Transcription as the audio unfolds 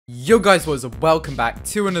Yo guys, what is up? Welcome back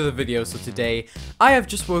to another video. So today, I have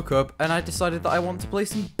just woke up and I decided that I want to play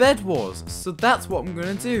some Bedwars. So that's what I'm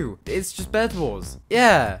gonna do. It's just Bedwars.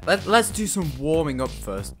 Yeah, let's do some warming up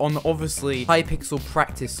first. On the obviously Hypixel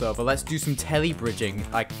practice server, let's do some telebridging.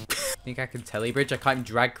 I think I can telebridge. I can't even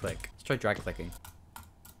drag click. Let's try drag clicking.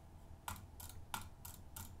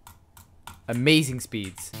 Amazing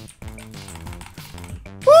speeds.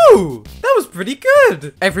 Woo! That was pretty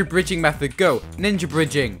good! Every bridging method, go. Ninja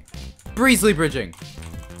bridging. Breezely bridging.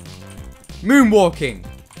 Moonwalking.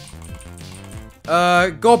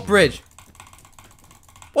 God bridge.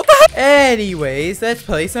 What the heck? Anyways, let's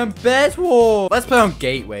play some Bedwars. Let's play on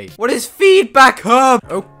Gateway. What is Feedback Hub?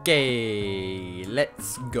 Okay,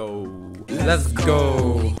 let's go. Let's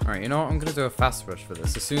go. Alright, you know what? I'm gonna do a fast rush for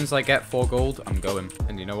this. As soon as I get 4 gold, I'm going.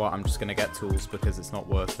 And you know what? I'm just gonna get tools because it's not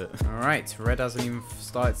worth it. Alright, red hasn't even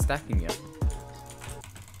started stacking yet.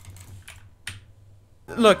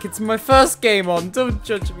 Look, it's my first game on. Don't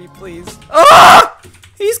judge me, please. Ah!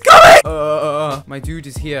 He's coming! My dude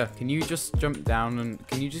is here. Can you just jump down and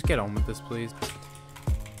can you just get on with this, please?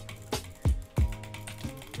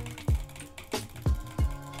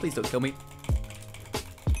 Please don't kill me.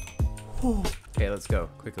 Okay, let's go.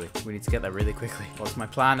 Quickly. We need to get there really quickly. What's my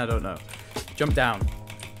plan? I don't know. Jump down.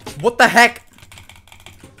 What the heck?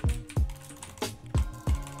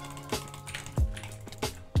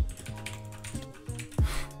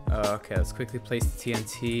 Okay, let's quickly place the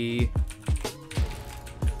TNT.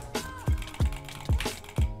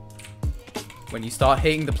 When you start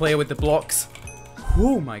hitting the player with the blocks.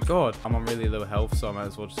 Oh my god. I'm on really low health, so I might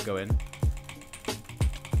as well just go in.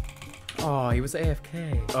 Oh, he was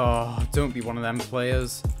AFK. Oh, don't be one of them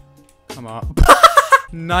players. Come on.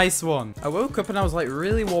 Nice one. I woke up and I was like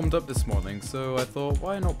really warmed up this morning, so I thought,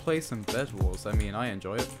 why not play some Bedwars? I mean, I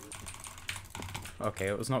enjoy it. Okay,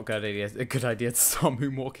 it was not a good idea to start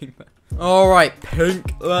moonwalking there. Alright,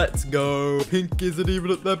 pink, let's go. Pink isn't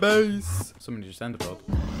even at their base. Somebody just enderpearled.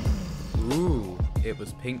 Ooh, it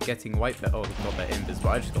was pink getting white bet. Oh, they got their invis, but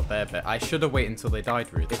I just got their bet. I should have waited until they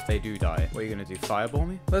died, really, if they do die. What are you gonna do, fireball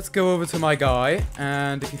me? Let's go over to my guy,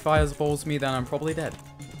 and if he fireballs me, then I'm probably dead.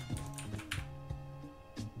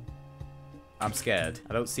 I'm scared.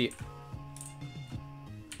 I don't see it.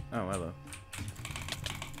 Oh, hello.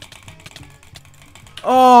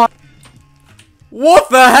 Oh! What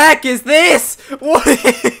the heck is this? What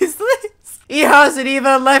is this? He hasn't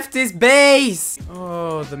even left his base!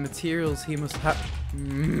 Oh, the materials he must have.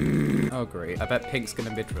 Oh, great. I bet pink's gonna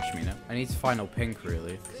mid-rush me now. I need to final pink,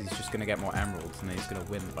 really, because he's just gonna get more emeralds and then he's gonna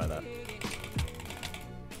win by that.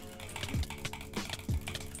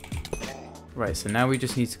 Right, so now we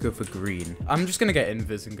just need to go for green. I'm just gonna get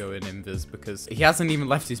invis and go in invis because he hasn't even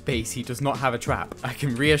left his base. He does not have a trap. I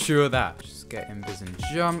can reassure that. Just get invis and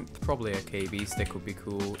jump. Probably a KB stick would be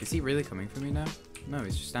cool. Is he really coming for me now? No,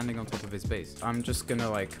 he's just standing on top of his base. I'm just gonna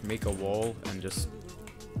like make a wall and just...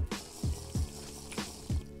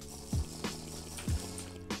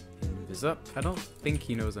 Invis up. I don't think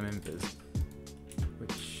he knows I'm invis.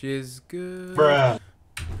 Which is good. Bruh.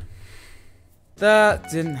 That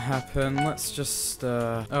didn't happen. Let's just,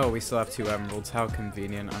 oh, we still have 2 emeralds. How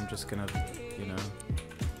convenient. I'm just gonna, you know.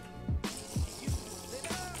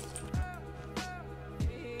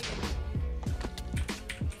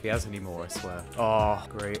 If he has any more, I swear. Oh,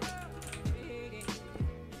 great.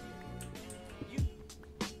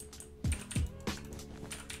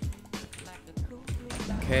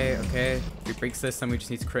 Okay, okay. If he breaks this, then we just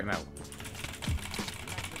need to crit him out.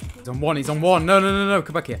 He's on 1, he's on 1. No, no, no, no,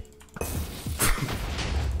 come back here.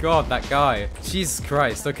 God, that guy. Jesus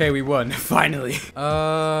Christ. Okay, we won. Finally.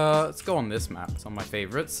 Let's go on this map. It's on my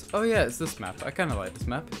favorites. Oh yeah, it's this map. I kind of like this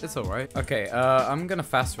map. It's alright. Okay, I'm gonna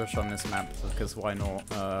fast rush on this map because why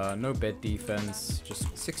not? No bed defense.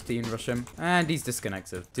 Just 16 rush him. And he's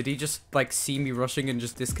disconnected. Did he just like see me rushing and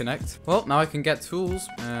just disconnect? Well, now I can get tools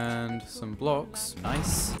and some blocks.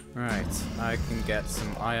 Nice. Right, I can get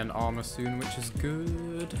some iron armor soon, which is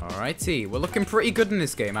good. Alrighty, we're looking pretty good in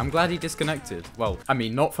this game. I'm glad he disconnected. Well, I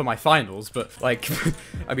mean, not for my finals, but like,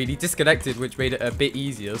 I mean, he disconnected, which made it a bit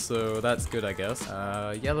easier, so that's good, I guess.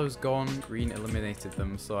 Yellow's gone, green eliminated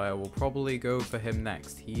them, so I will probably go for him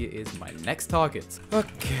next. He is my next target.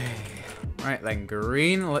 Okay. Right then,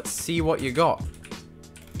 green, let's see what you got.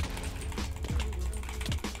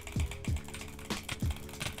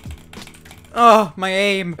 Oh, my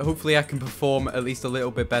aim. Hopefully I can perform at least a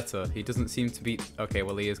little bit better. He doesn't seem to be... Okay,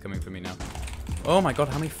 well, he is coming for me now. Oh my god,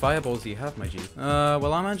 how many fireballs do you have, my G?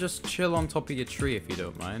 Well, I'm gonna just chill on top of your tree if you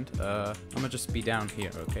don't mind. I'm gonna just be down here,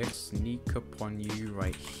 okay? Sneak up on you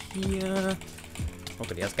right here. Oh,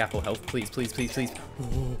 but he has gapple health. Please, please, please, please.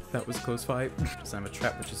 Oh, that was a close fight. So I have a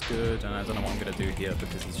trap, which is good. And I don't know what I'm going to do here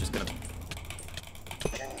because he's just going to...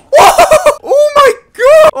 Oh my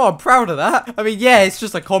god! Oh, I'm proud of that. I mean, yeah, it's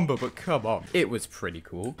just a combo, but come on. It was pretty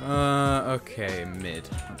cool. Okay, mid.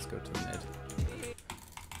 Let's go to mid.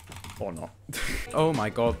 Or not. Oh my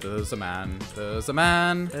god, there's a man. There's a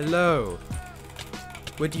man. Hello.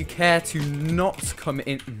 Would you care to not come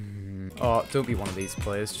in? Oh, don't be one of these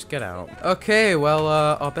players. Just get out. Okay, well,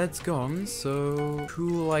 our bed's gone, so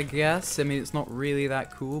cool, I guess. I mean, it's not really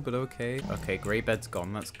that cool, but okay. Okay, gray bed's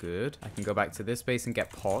gone. That's good. I can go back to this base and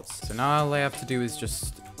get pots. So now all I have to do is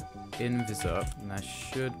just invis up, and I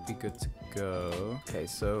should be good to go. Okay,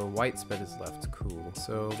 so white's bed is left. Cool.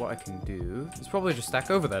 So what I can do is probably just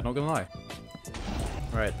stack over there, not gonna lie.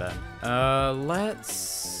 Right then.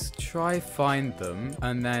 Let's try find them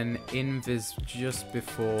and then invis just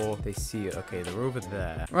before they see it. Okay, they're over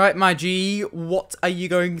there. Right, my G, what are you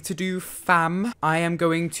going to do, fam? I am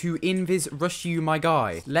going to invis rush you, my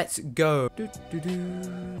guy. Let's go.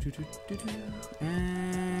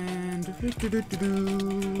 And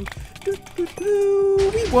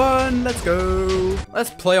we won. Let's go.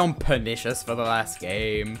 Let's play on Pernicious for the last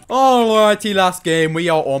game. Alrighty, last game. We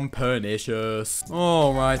are on Pernicious.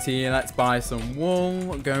 Alrighty, let's buy some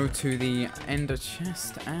wool. Go to the ender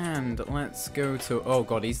chest and let's go to... Oh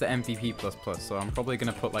god, he's the MVP++, so I'm probably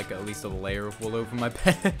gonna put like at least a layer of wool over my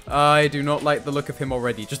bed. I do not like the look of him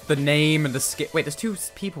already. Just the name and the skin. Wait, there's two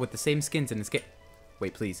people with the same skins in the skin.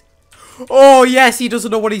 Wait, please. Oh, yes, he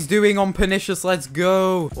doesn't know what he's doing on Pernicious. Let's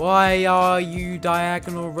go. Why are you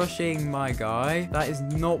diagonal rushing, my guy? That is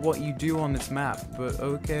not what you do on this map, but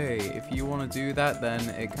okay. If you want to do that, then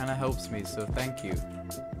it kind of helps me, so thank you.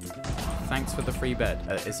 Thanks for the free bed.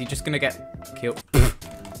 Is he just going to get killed?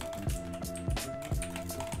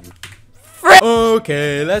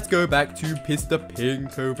 Okay, let's go back to Mr.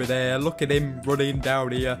 Pink over there. Look at him running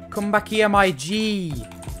down here. Come back here, my G.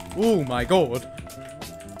 Oh, my God.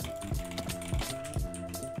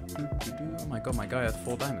 Oh my god, my guy has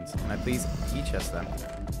 4 diamonds. Can I please e-chest them?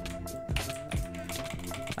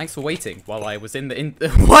 Thanks for waiting while I was in the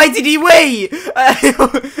Why did he wait?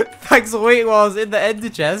 Thanks for waiting while I was in the ender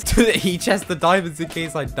chest to e-chest the diamonds in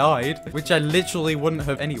case I died, which I literally wouldn't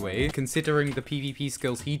have anyway, considering the PvP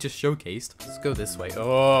skills he just showcased. Let's go this way.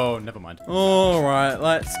 Oh, never mind. Alright,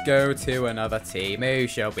 let's go to another team. Who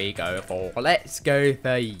shall we go for? Let's go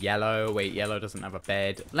for yellow. Wait, yellow doesn't have a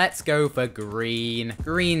bed. Let's go for green.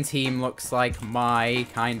 Green team looks like my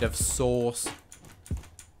kind of sauce.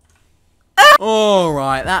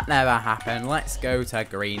 Alright, that never happened. Let's go to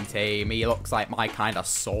green team. He looks like my kind of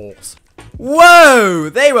sauce. Whoa!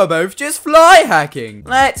 They were both just fly hacking.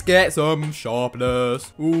 Let's get some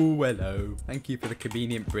sharpness. Ooh, hello. Thank you for the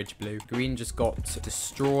convenient bridge, blue. Green just got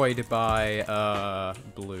destroyed by,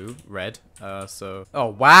 red. So... Oh,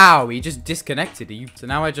 wow! He just disconnected. So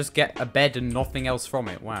now I just get a bed and nothing else from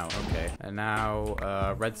it. Wow, okay. And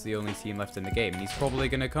now, red's the only team left in the game. And he's probably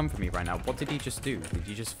gonna come for me right now. What did he just do? Did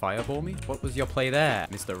you just fireball me? What was your play there,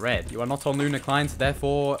 Mr. Red? You are not on Lunar Client,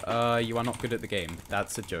 therefore, you are not good at the game.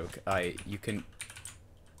 That's a joke. You can...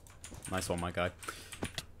 Nice one, my guy.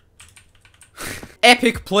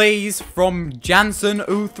 Epic plays from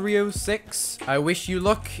Jansen0306. I wish you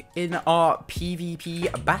luck in our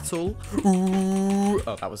PvP battle. Ooh.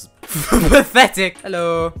 Oh, that was pathetic.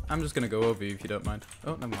 Hello. I'm just gonna go over you if you don't mind.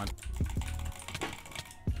 Oh, never mind.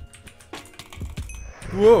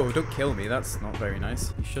 Whoa, don't kill me. That's not very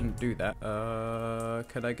nice. You shouldn't do that.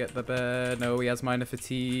 Can I get the bear? No, he has minor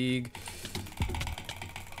fatigue.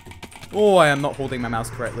 Oh, I am not holding my mouse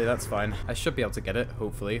correctly. That's fine. I should be able to get it.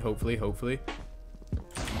 Hopefully, hopefully, hopefully.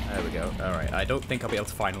 There we go. Alright, I don't think I'll be able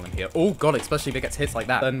to final him here. Oh god, especially if it gets hits like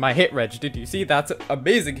that. Then my hit reg, did you see that?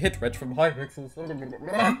 Amazing hit reg from Hypixels.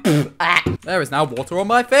 There is now water on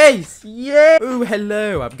my face. Yeah. Oh,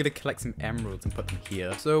 hello. I'm gonna collect some emeralds and put them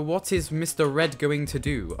here. So what is Mr. Red going to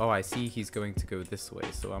do? Oh, I see he's going to go this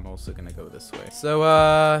way. So I'm also gonna go this way.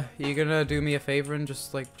 So, you gonna do me a favor and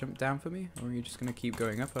just like jump down for me? Or are you just gonna keep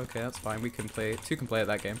going up? Okay, that's fine. We can play, two can play at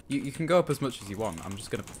that game. You can go up as much as you want. I'm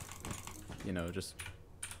just gonna, you know, just...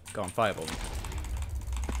 Go on, fireball me.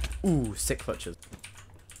 Ooh, sick clutches.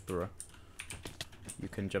 Bruh. You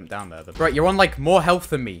can jump down there. Right, you're on, like, more health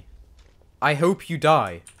than me. I hope you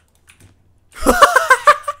die.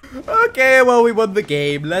 Okay, well, we won the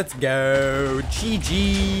game. Let's go.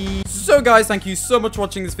 GG. So, guys, thank you so much for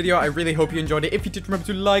watching this video. I really hope you enjoyed it. If you did, remember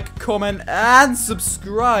to like, comment, and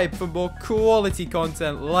subscribe for more quality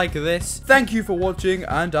content like this. Thank you for watching,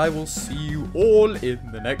 and I will see you all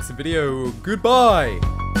in the next video. Goodbye.